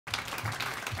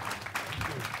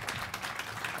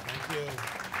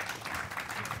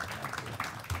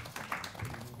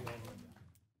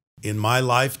In my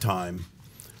lifetime,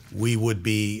 we would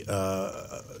be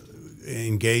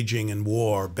engaging in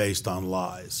war based on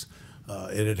lies.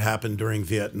 It had happened during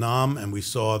Vietnam, and we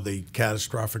saw the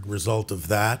catastrophic result of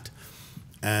that.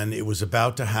 And it was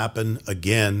about to happen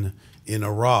again in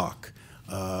Iraq.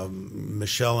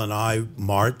 Michelle and I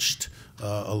marched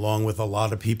along with a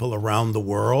lot of people around the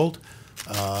world,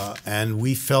 and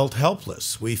we felt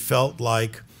helpless. We felt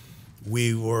like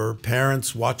we were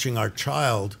parents watching our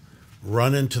child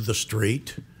run into the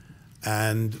street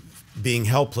and being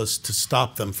helpless to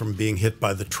stop them from being hit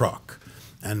by the truck.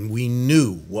 And we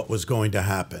knew what was going to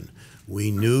happen. We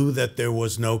knew that there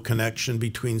was no connection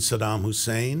between Saddam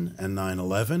Hussein and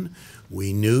 9/11.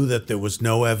 We knew that there was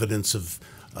no evidence of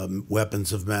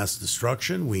weapons of mass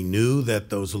destruction. We knew that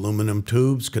those aluminum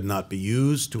tubes could not be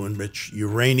used to enrich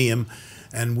uranium.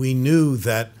 And we knew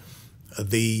that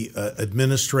the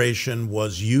administration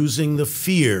was using the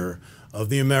fear of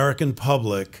the American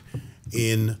public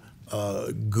in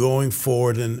going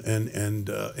forward and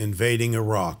invading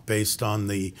Iraq based on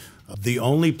the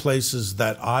only places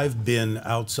that I've been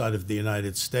outside of the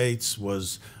United States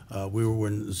was we were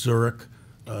in Zurich,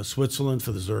 Switzerland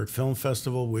for the Zurich Film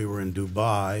Festival. We were in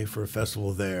Dubai for a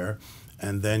festival there,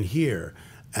 and then here.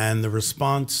 And the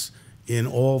response in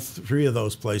all three of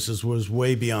those places was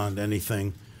way beyond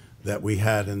anything that we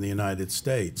had in the United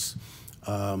States.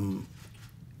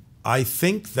 I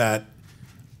think that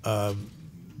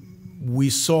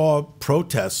we saw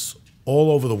protests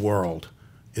all over the world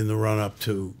in the run-up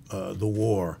to the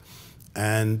war.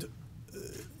 And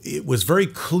it was very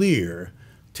clear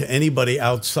to anybody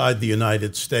outside the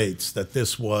United States that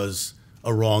this was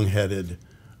a wrong-headed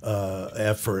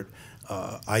effort.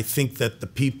 I think that the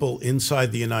people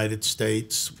inside the United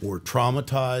States were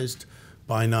traumatized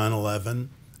by 9/11.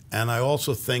 And I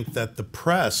also think that the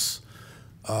press,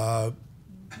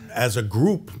 as a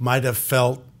group, might have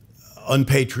felt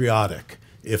unpatriotic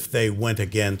if they went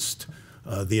against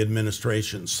the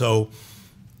administration. So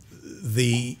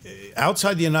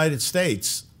outside the United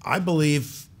States, I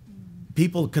believe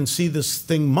people can see this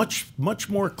thing much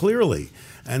more clearly.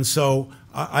 And so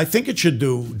I think it should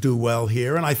do well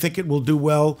here, and I think it will do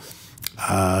well.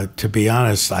 To be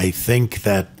honest, I think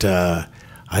that,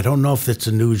 I don't know if it's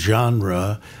a new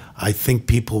genre. I think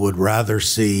people would rather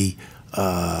see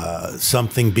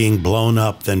something being blown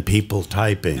up than people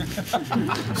typing.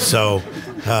 So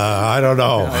I don't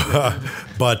know.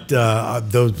 But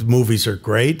those movies are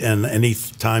great, and any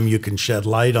time you can shed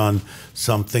light on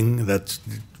something that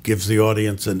gives the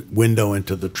audience a window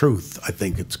into the truth, I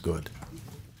think it's good.